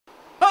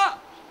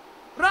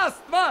Раз,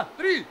 два,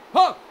 три,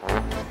 хоп!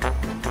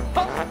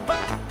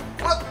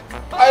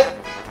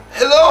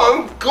 Hello,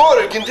 I'm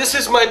Gorg, and this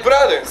is my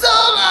brother.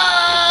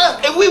 Zola!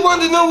 And we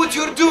want to know what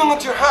you're doing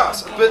at your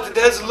house. But it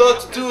has a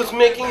lot to do with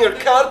making your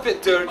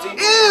carpet dirty.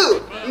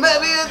 Ew!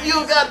 Maybe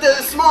you got the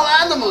small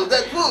animal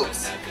that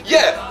poops.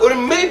 Yeah, or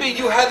maybe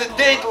you had a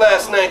date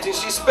last night and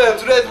she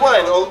spilled red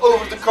wine all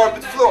over the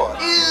carpet floor.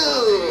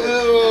 Ew!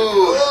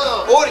 Ew.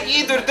 Or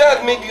either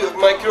that, maybe you have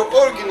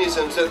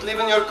microorganisms that live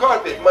in your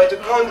carpet,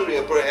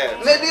 mitochondria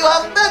perhaps. Maybe you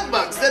have bed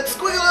bugs that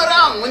squiggle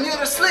around when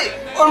you're asleep.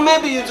 Or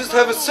maybe you just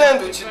have a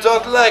sandwich you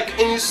don't like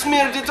and you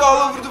smeared it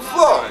all over the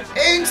floor.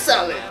 Egg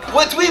salad.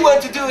 What we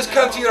want to do is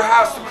come to your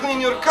house to clean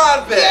your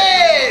carpet.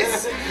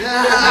 Yes!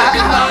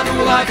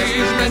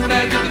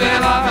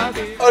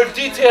 Our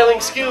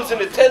detailing skills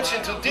and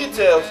attention to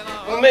details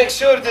will make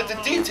sure that the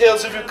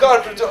details of your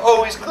carpet are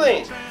always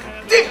clean.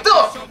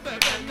 Tip-top!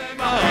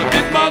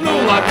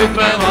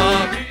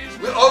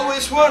 We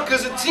always work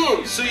as a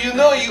team, so you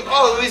know you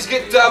always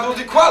get double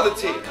the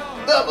quality.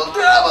 Double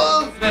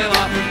trouble!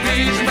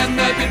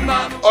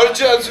 Our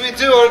jobs we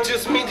do aren't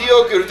just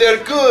mediocre,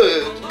 they're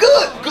good.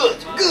 Good! Good!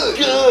 Good!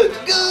 Good.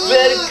 Good!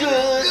 Very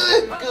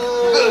good.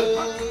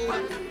 Good!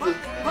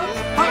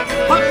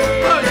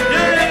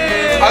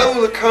 I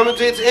will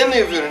accommodate any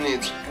of your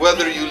needs,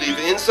 whether you live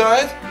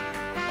inside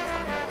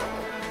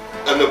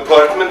an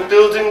apartment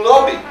building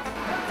lobby,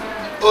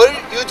 or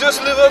you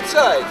just live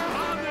outside.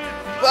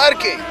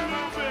 Parking!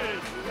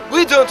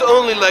 We don't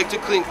only like to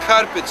clean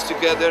carpets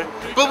together,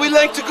 but we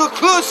like to go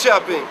clothes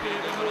shopping.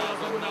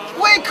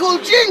 Way cool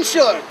jean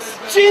shorts!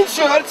 Jean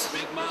shorts?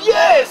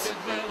 Yes!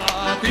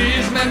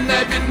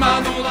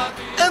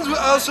 And we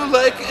also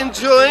like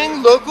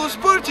enjoying local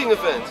sporting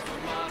events.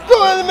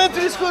 Go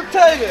elementary school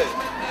Tiger!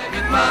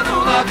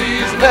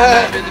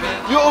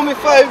 You owe me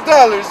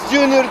 $5.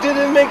 Junior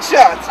didn't make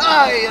shots.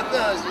 Aye, it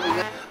does.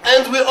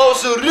 And we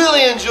also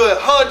really enjoy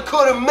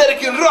hardcore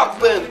American rock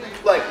band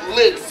like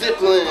Led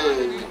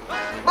Zeppelin.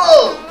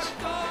 Bulge!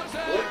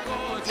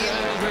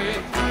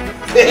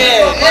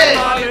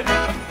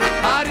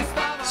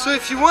 So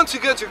if you want to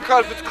get your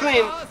carpet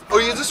clean,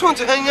 or you just want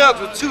to hang out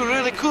with two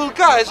really cool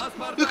guys,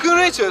 you can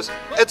reach us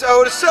at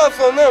our cell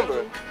phone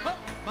number.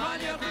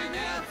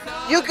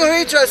 You can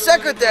reach our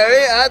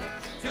secretary at...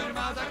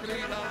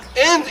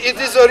 And it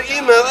is our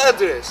email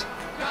address.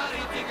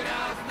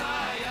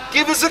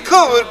 Give us a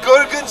call with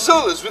Gorg and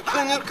Zola will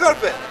clean your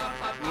carpet.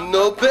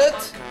 No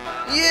pet?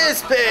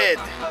 Yes, pet!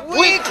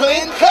 We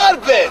clean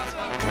carpet!